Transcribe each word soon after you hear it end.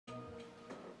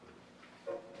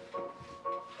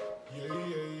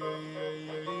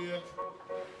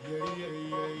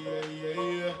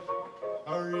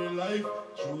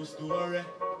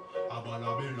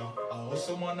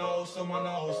hustle, man, I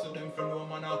hustle them for no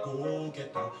man, I go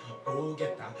get her,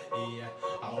 yeah.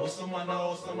 I hustle, man, I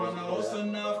hustle,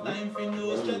 enough time for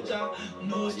no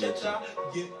stretcher,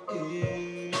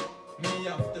 yeah. Me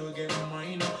have to get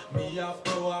mine, me have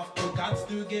to cats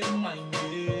to get mine,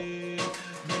 yeah.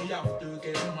 Me have to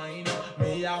get mine,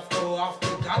 me have to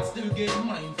cats to get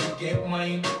mine, to get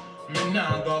mine. Me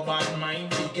nah go bad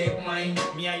mind, to get mine.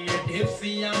 Me a hear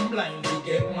Dipsy, I'm blind, to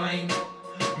get mine.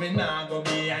 Me nah go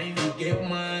behind, to get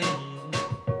mine.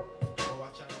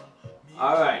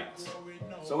 Alright,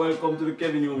 so welcome to the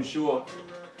Kevin Hume Show.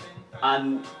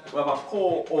 And we have a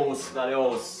co-host at the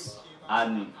house.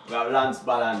 And we have Lance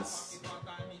Balance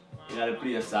in the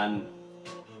place. And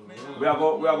we are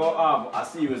going to have a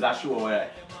series of show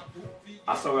where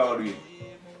that's how we are doing.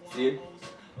 See?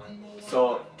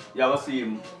 So you have to see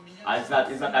him. And it's not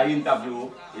an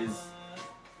interview, it's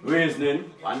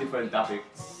reasoning on different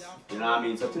topics. You know what I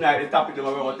mean? So tonight the topic that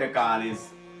we're going to take on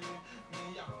is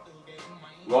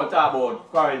we're going to talk about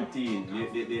quarantine,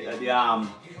 the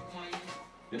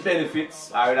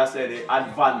benefits, I would say the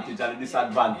advantage and the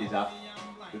disadvantage of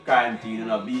the quarantine, you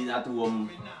know, being at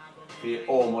home for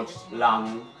how much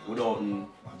long without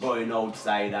going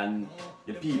outside, and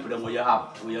the people that you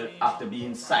have to be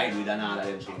inside with and all of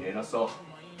them things, you know. So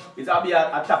it's going to be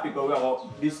a topic where we're going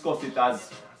to discuss it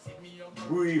as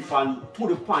brief and to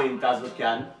the point as we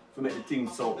can to make the thing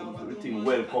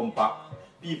well compact.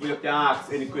 People, you can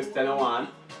ask any question you want,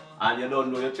 and you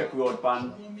don't know, you check it out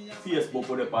on Facebook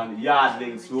or on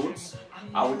Yardlings Roots,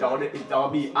 and it will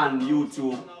be on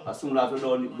YouTube as soon as we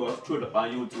don't go straight up on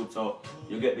YouTube, so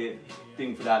you get the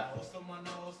thing for that.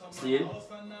 See?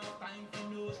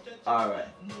 Alright.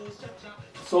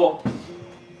 So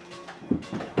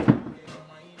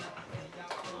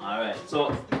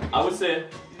I would say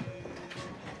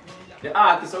the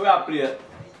artist we are playing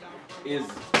is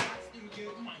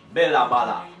Bella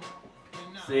Balla.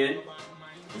 See?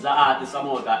 He's an artist from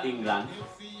out of England.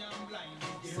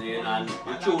 See? And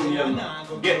the tune name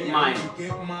Get Mine.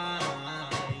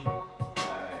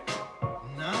 Alright.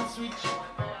 Now switch,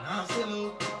 now sell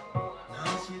out,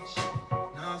 now switch,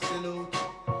 now sell out.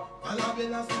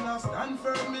 Bella still stand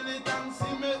for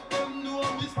militancy, make them know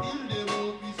me still they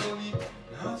won't be silly.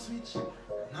 Now switch.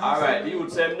 Alright, you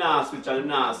would say nah switch and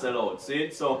nah sell out.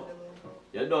 See? So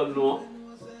you don't know.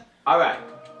 Alright.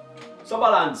 So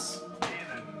Balance.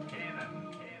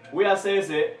 We are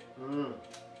saying,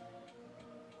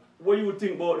 what do you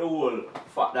think about the whole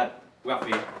fact that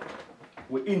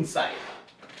we're inside?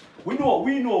 We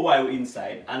know why we're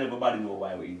inside, and everybody know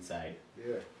why we're inside.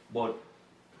 Yeah. But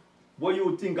what do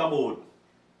you think about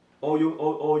how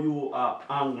you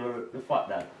angle the fact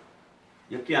that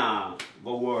you can't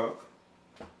go work,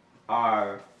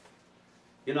 or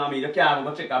you know what I mean, you can't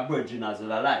go check a virgin as you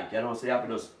like, you know, so you have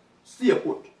to just stay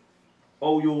put.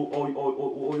 How you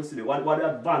see it? What the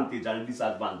advantage and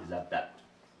disadvantage of that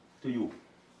to you?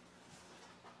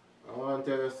 I want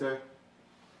to tell you, sir,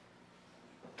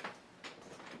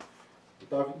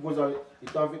 it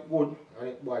have it good and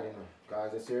it bad, you know.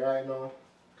 Because you see right now,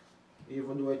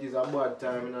 even though it is a bad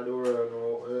time in the world,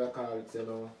 what you call it, you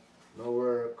know, no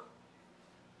work,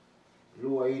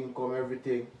 lower income,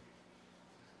 everything.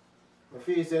 I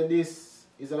feel that this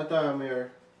is a time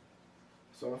where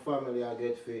some family are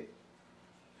get fit.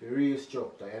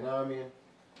 Restructure, you know what I mean?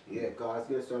 Yeah, because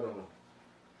guess what, you know,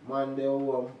 man they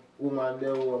home, woman they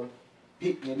home,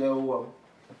 picnic they home.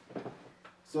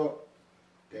 So,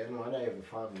 then one every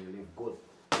family live good.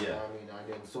 Yeah. You know what I mean? And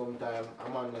then sometimes a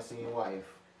man not see his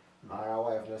wife, or a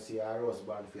wife not see her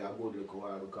husband for a good little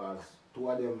while, because two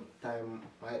of them time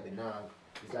might be nag.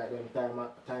 It's like them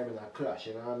time is a clash,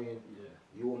 you know what I mean? Yeah.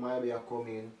 You might be a come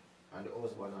in and the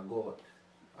husband a go out.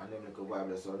 And them little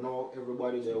vibe. So now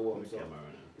everybody there home. So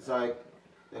it's like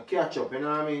a catch up, you know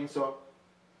what I mean? So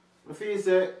I feel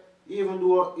say even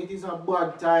though it is a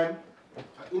bad time,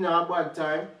 in a bad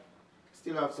time,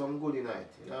 still have some good in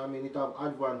it. You know what I mean? It have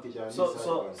advantage and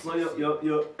disadvantage. So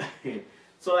you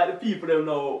so like the people don't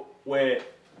know where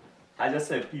I just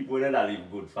said people that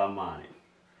live good for money.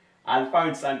 And for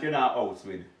instance, you're in a house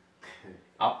with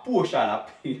a portion of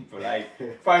people, like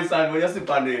for instance, when you see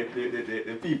on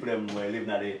the people them who live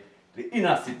in the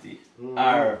inner city,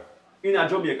 or in a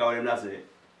Jamaica, when they say,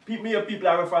 people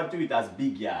are referring to it as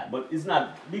big yard, but it's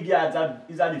not. Big yards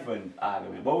is a different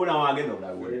argument, but we don't want to get on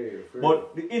that word.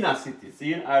 But the inner city,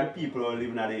 see, are the people who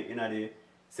live in the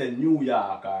say New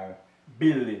York, or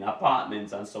building,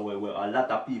 apartments and so where a lot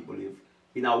of people live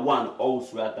in a one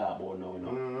house we are talking about now, you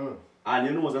know. And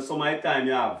you know, so some of the time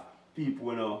you have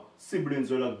people, you know, siblings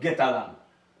who don't get along.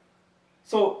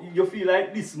 So you feel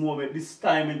like this moment, this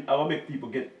time, I will make people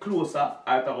get closer,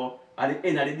 or at the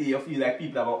end of the day, you feel like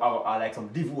people are like some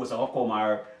divorce or come,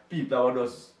 or people will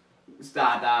just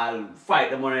start to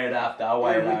fight the money after a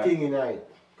while. Everything in it.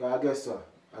 Because I guess so,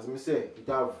 as I say, it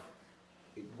have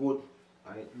it good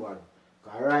and it bad.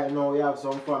 Because right now we have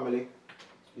some family,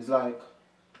 it's like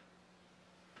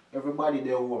everybody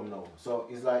there home now. So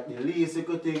it's like the least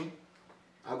little thing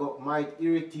might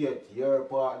irritate your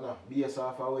partner based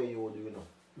off of what you do, you know.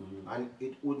 And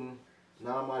it wouldn't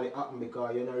normally happen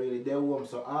because you're not really there home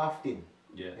so often.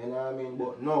 Yeah. You know what I mean?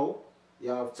 But now,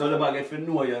 you have... So the bag get to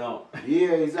know you now.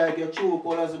 Yeah, it's like your true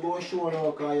colors about show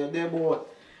now because you're there both.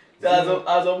 So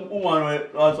as a woman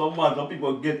or some man, some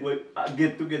people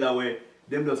get together where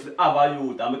them just have a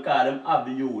youth, and because them have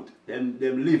the youth, them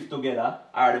live together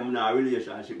or them in a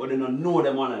relationship, but they don't know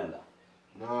them one another.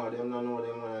 No, them don't know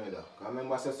them one another. I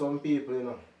remember say some people, you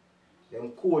know,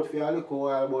 them quote for a little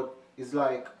while, but it's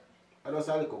like I just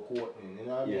a little quote, you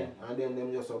know what I mean? And then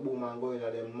them just a boom and go into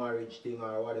them marriage thing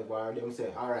or whatever, or them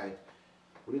say, alright,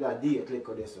 we did a date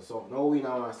like this or so. Now we in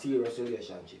a serious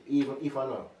relationship, even if I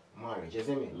not marriage, you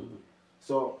see me?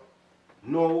 So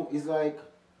now it's like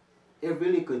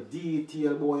every little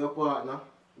detail about your partner,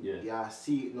 you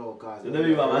see it now cause so them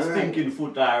even have a stinking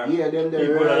foot or them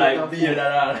people are like beard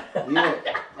and all. Yeah,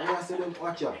 and I say them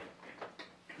watch out.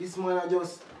 This man I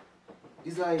just,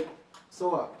 it's like,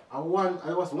 so I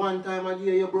was one time a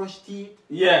day you brush teeth.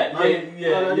 Yeah.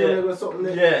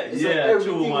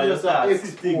 True Man, you start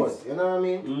exposed, you know what I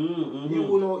mean?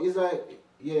 You know, it's like,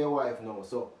 your wife now,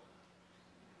 so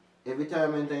every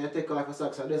time you take off your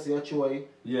socks and this your choy,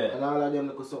 and all of them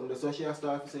look something. So she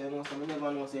start to say, you know, so I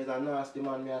never know say it's a nasty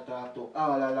man me I talk to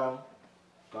all along.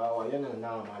 Because you know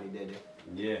normally dead.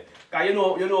 Yeah. Because you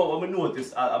know what I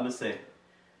notice, I'm say,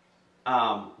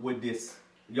 with this,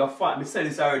 me said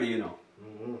this already, you know.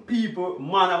 People,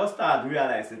 man, I will start to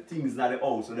realize that things in the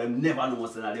house, so they never know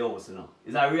what's in the house, you know.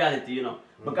 It's a reality, you know.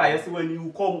 Because you see when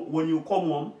you come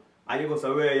home and you go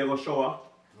somewhere, you go shower,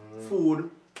 food,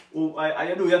 and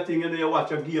you do your thing, you know, you watch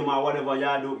your game or whatever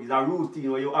you do, it's a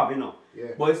routine where you have, you know.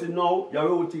 But you see now, your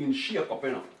routine shake up,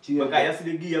 you know. Because you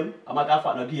see the game, a matter of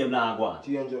fact, the game now go on.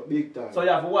 Change up big time. So you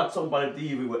have to watch something on the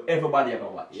TV where everybody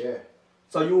can watch. Yeah.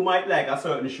 So you might like a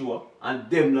certain show, and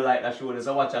them don't like that show,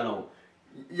 so watch it now.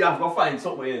 You have to find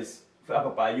something else for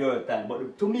occupy your time.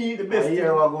 But to me, the best thing...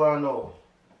 Here what go on now.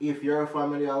 If your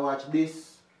family watch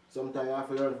this, sometimes you have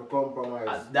to learn to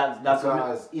compromise. That's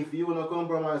because if you don't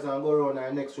compromise and go around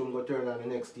and the next room go turn on the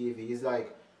next TV, it's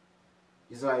like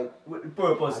with the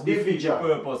purpose, defeat your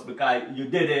purpose because you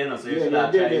did it, you know, so you should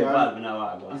not try to involve in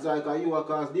our go. It's like you will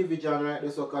cause division right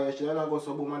there, so you should not go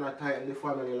so boom and tighten the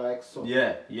family like so.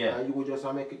 Yeah. And you will just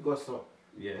make it go so.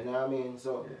 Yeah. You know what I mean?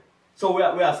 So so we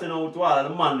are sending out to all of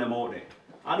the man them out there.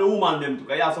 And the woman them too,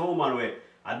 because you have some woman where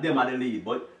and them are the lead.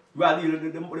 But we are dealing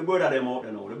with the brother them out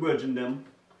there now, the virgin them.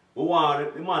 We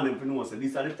want the man them to know so this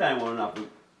is the time we have to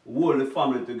hold the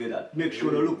family together. Make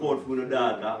sure they look out for the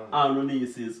daughter and the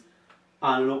nieces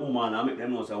and the woman and make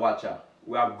them know so watch out.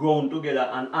 We are grown together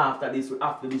and after this we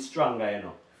have to be stronger, you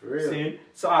know. For real. See?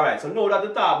 So alright, so now that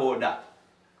we talk about that.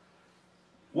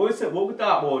 What we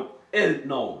talk about health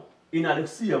now in the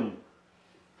same.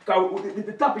 Because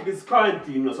the topic is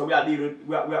quarantine, you know, so we are dealing,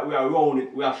 we are around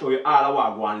it, we are showing all of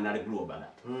what going on in the globe and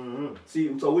that.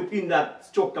 See, so within that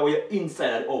structure where you're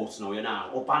inside the house now, you're now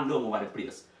up and down over the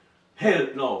place.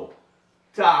 Health now.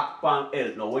 Talk about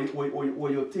health now.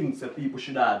 What you think that people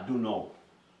should do now.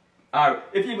 Or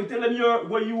if you tell them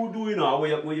what you do, you know,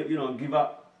 where you know,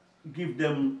 give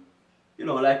them, you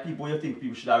know, like people you think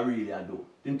people should really do.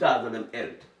 In terms of them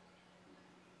health.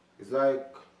 it's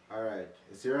like, alright,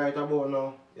 you see right about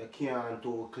now, you can't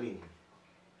too clean.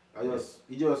 You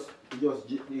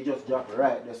just drop it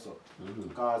right there so.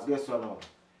 Because guess what now?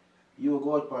 You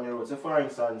go out on the road. So for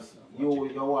instance, you,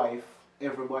 your wife,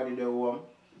 everybody there home,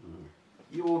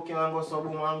 you can go some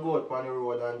boom and go out on the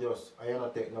road and you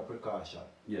not take no precaution.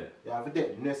 Yeah. You have to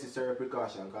take necessary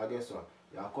precaution because guess what?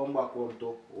 You come back home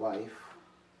to wife,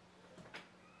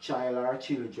 child or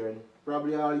children,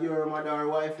 probably all your mother or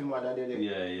wife, your mother there.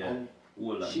 Yeah. And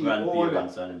older she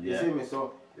grandparents older. and You see me?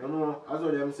 So, you know, as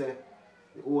well them say,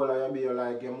 the older you be,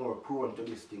 like, you're more prone to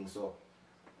this thing. So,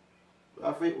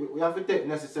 we have to take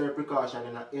necessary precaution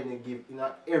in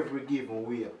every given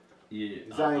way. Yeah,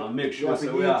 it's like and make sure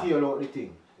so we have to detail out the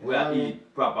thing. We have to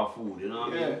eat proper food, you know what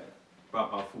I mean? Yeah.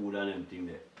 Proper food and everything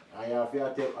there. And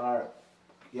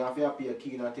you have to pay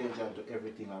keen attention to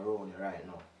everything around you right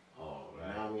now. Oh, You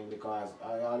know right. what I mean? Because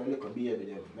I have a little baby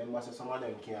them. Remember, so some of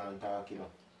them can't talk, you know.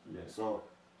 Yeah. So,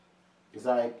 it's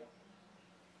like,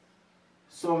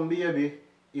 some baby,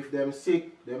 if them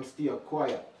sick, them stay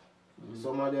quiet.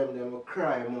 Some of them will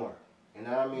cry more. You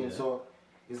know what I mean? Yeah. So,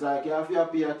 it's like you have to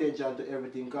pay attention to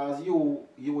everything because you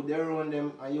there around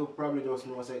them and you probably just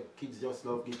know say kids just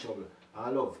love get trouble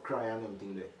and love cry and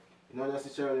everything there. It not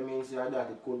necessarily means that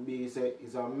it could be say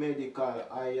it's a medical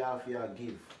I have to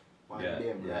give on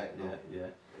them right now. Yeah.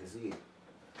 You see?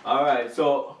 Alright,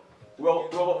 so go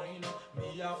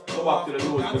back to the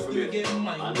music for a bit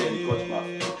and then cut back.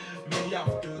 Me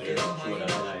have to get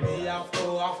mine. Me have to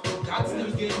cats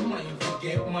to get mine.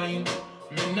 Get mine.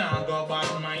 Me nah go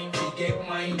bad mind. Get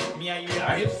mine. Me a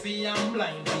UFC and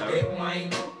blind. Get mine.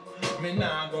 Me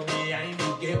nah go behind.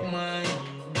 Get mine.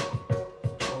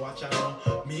 Watch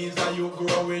out. Me is a you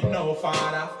grow with no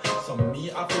father. So me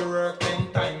have to work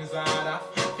 10 times harder.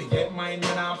 Get mine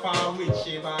when I'm far with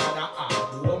Shivada.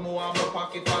 I do more of my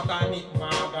pocket fat and it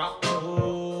maga.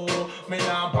 Oh, me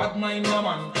nah bad mind no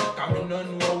man. Cause me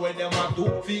don't know where them a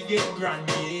do fi get grand.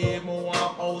 Yeah, me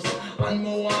want house and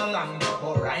me want land.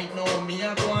 But right now me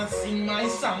a go and sing my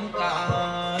song.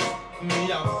 Cause me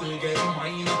have to get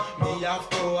mine. Me have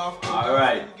to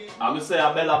Alright, I'm gonna say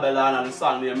a Bella and the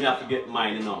song there, me have to get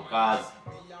mine, you know. Cause,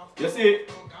 you see,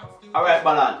 alright,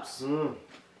 balance.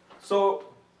 So,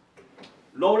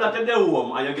 now that you're there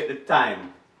home and you get the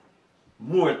time,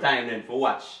 more time then for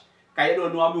watch. Because you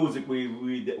don't know what music we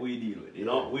deal with, you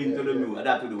know? We into the music,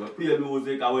 that's what we do. We play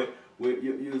music and we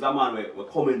use a man, we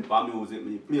comment for music,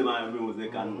 we play my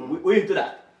music and we into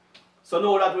that. So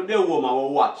now that we're there home and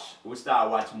we watch, we start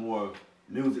watch more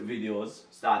music videos,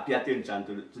 start pay attention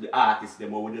to the artists,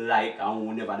 them what we like and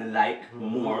who never they like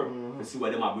more, to see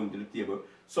what them are bring to the table.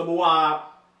 So we want to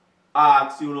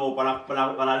ask you now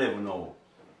on a level now.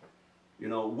 You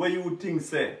know, what you think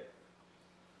say,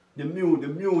 the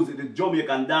music, the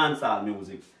Jamaican dancehall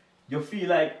music, you feel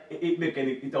like it make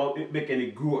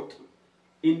any growth.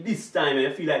 In this time,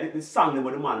 you feel like the song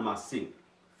that the man must sing.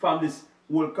 From this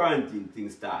whole quarantine thing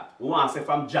start. We want to say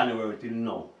from January till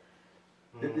now.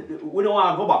 We don't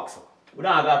want to go back, so. We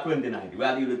don't want to go 2019. We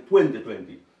are dealing with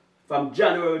 2020. From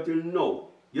January till now,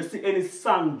 you see any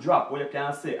song drop where you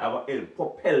can say I will help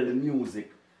propel the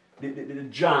music. The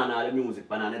genre of the music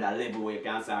on another level where you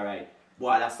can say, alright,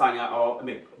 boy, that song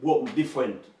go up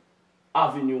different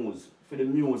avenues for the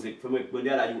music, for make when the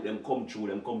other youth them come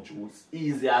through, it's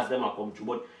easy as them are come through.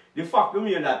 But the fact to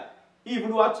me that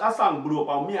even though a song blew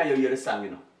up and me and you hear the song,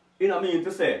 you know what I mean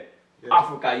to say,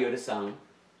 Africa hear the song,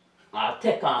 or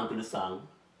take on to the song,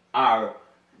 or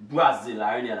Brazil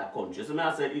or any other country. So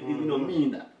I say, it don't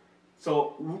mean that.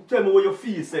 So tell me what you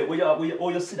feel, say, how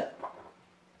you see that.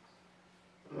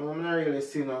 I'm not really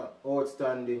seeing an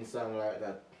outstanding song like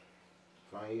that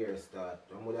from here start.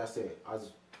 I'm going to say, as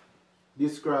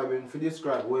describe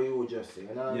what you just say.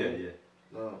 You know what I mean?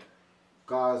 No.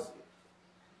 Because,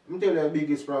 I'm telling you the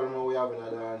biggest problem we have in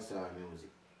the dancehall music.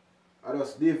 I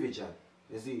just division.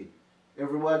 You see,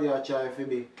 everybody are trying to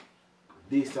be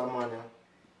this man,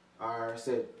 or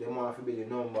said they want to be the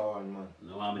number one man.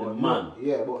 No, I'm the man.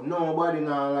 Yeah, but nobody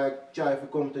now like try to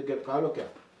come together. Because look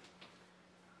at,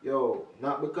 yo,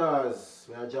 not because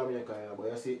we are Jamaican,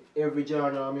 but you see, every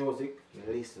genre of music, you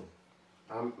listen.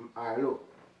 I look,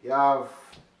 you have,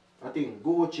 I think,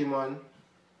 Gucci Man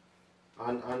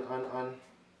and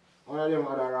one of them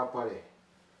other rapper there.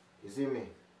 You see me?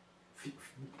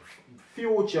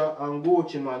 Future and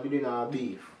Gucci Man didn't have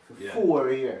beef for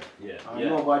 4 years. And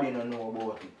nobody don't know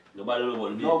about it. Nobody know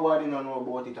about it. Nobody don't know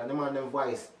about it. And them and them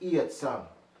voice 8 songs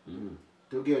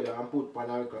together and put on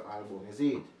a little album. You see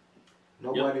it?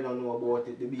 Nobody don't know about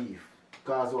it, the beef.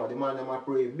 Because what? The man them a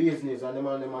pray business and the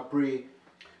man them a pray.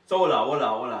 So hold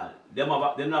on. Them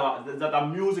have that a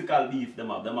musical beef, them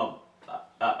have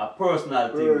a personal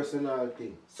thing. Personal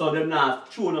thing. So them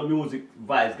not show no music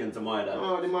vibes against some other.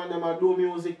 No, the man them a do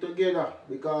music together.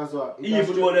 Because what?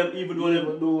 Even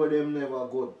though them never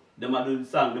good. Them a do the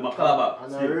song, them a collab.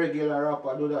 And a regular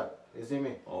rapper do that. You see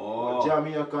me? Oh. But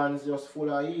Jamaicans just full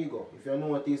of ego. If you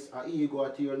notice, a ego a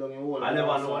tear down your whole. I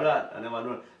never know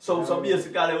that. So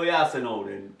basically what you say now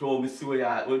then, to me see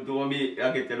where you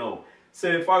get to know.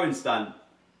 Say for instance,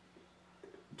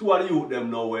 two of the youth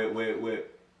them now where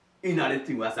in the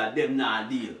thing was that them not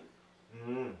deal.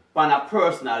 On a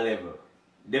personal level.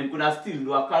 Them could have still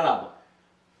do a collab.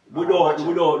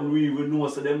 Without we even know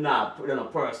so them not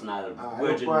personal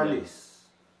virgin.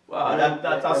 Wow,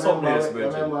 that's a something else,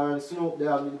 remember when Snoop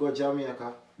there did go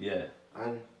Jamaica? Yeah.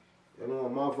 And you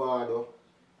know Mavado,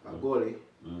 a Gully,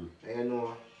 and you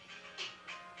know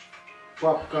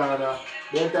Popcorn,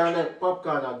 then time that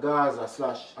Popcorn Gaza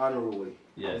 / Unruly.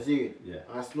 Yeah. You see it? Yeah.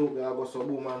 And Snoop there go so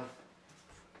boom and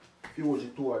fuse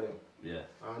two of them. Yeah.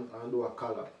 And do a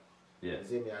collab. Yeah. You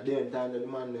see me? And then time that the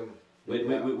man them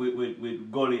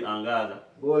with Gully and Gaza.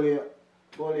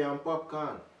 Gully and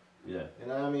Popcorn. Yeah. You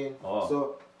know what I mean? Oh.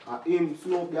 So, him,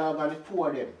 Snoop Dogg, and the two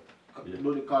of them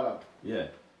do the collab. Yeah.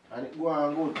 And it go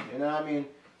on good. You know what I mean?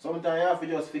 Sometimes you have to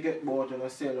just forget about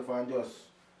yourself and just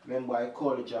remember the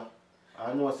culture.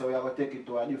 I know so we are going to take it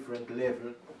to a different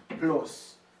level.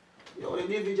 Plus, you know, the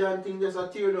division thing just a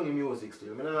tear down the music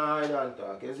still. I don't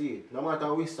talk, you see it? No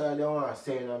matter which side you want to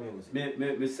say in the music.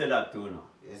 Me say that too now.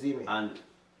 You see me? And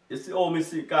you see how me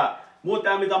see, cause more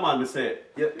time with a man me say,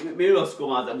 me just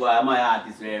come and say, boy, I'm my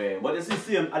artist, but you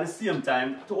see at the same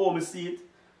time, to how me see it,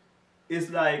 it's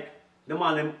like the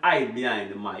man them hide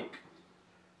behind the mic.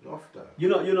 Enough time.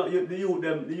 The youth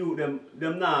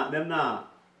them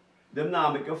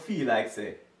nah make you feel like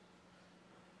say.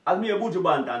 As me a Buju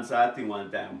Banton say a thing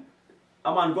one time,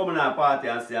 a man come in a party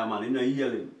and say a man, you know,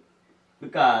 heal him.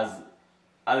 Because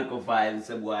alcohol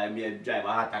say boy, me drive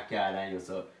a hotter car than you,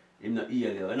 so him not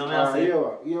heal you. You know what I say?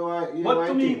 But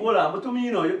to me, hold on, but to me,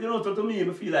 to me,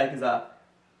 I feel like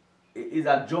it's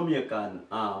a Jamaican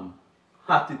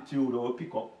attitude or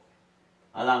pick up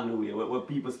along the way where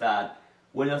people start,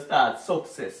 when you start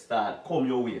success start come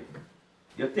your way,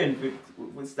 you tend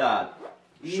to start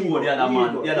show the other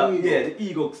man, the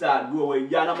ego start growing,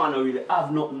 the other man don't really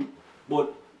have nothing,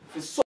 but for